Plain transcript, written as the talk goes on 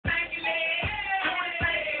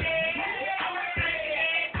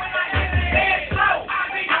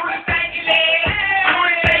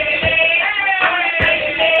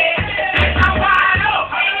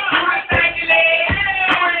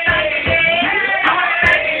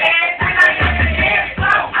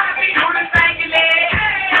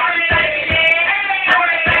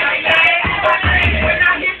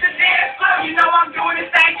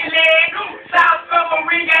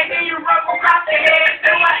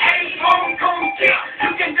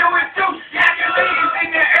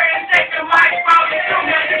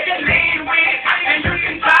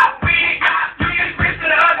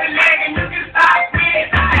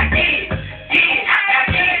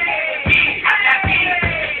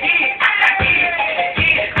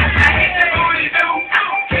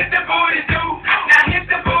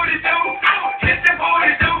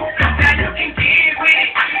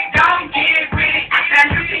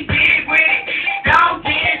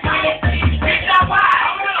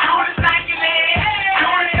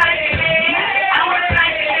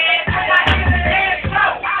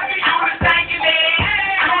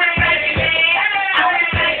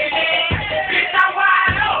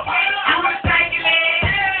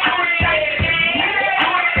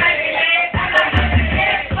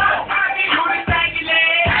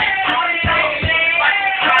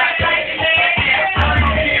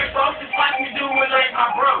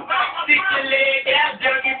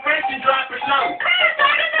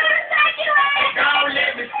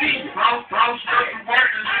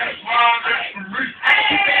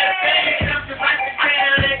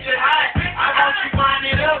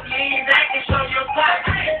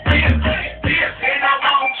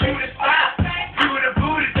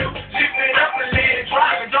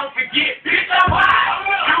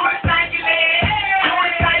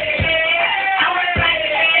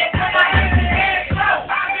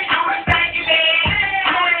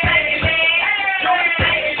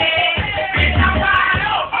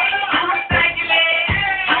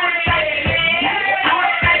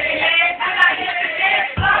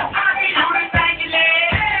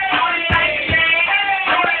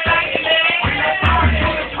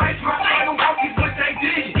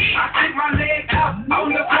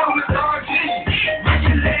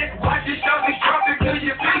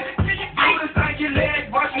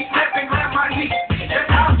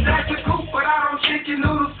chicken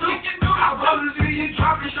noodle soup. I roll it till you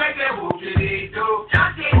drop it straight there. Whoop-de-dee-doo.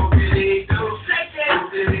 Whoop-de-dee-doo.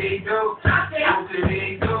 Whoop-de-dee-doo.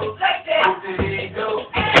 Whoop-de-dee-doo. Whoop-de-dee-doo.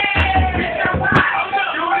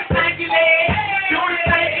 Do it stanky leg. Do it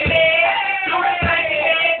stanky leg. Do it stanky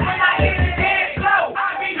leg. When I hit the dance floor, I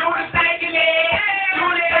be doing stanky leg. Do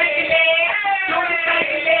it stanky leg. Do it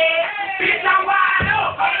stanky leg. Bitch, I'm wide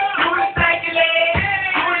up. Do it stanky leg.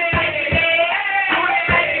 Do it stanky leg. Do it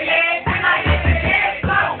stanky leg. When I hit the dance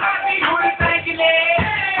floor, I be doing stanky leg.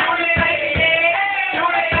 Do it stanky leg. Do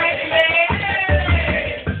it stanky leg.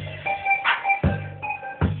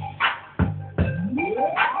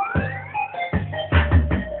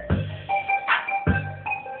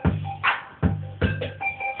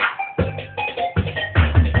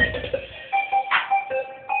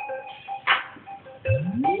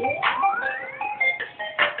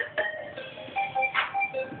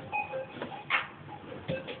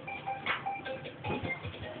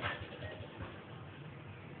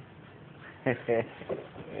 Hehehe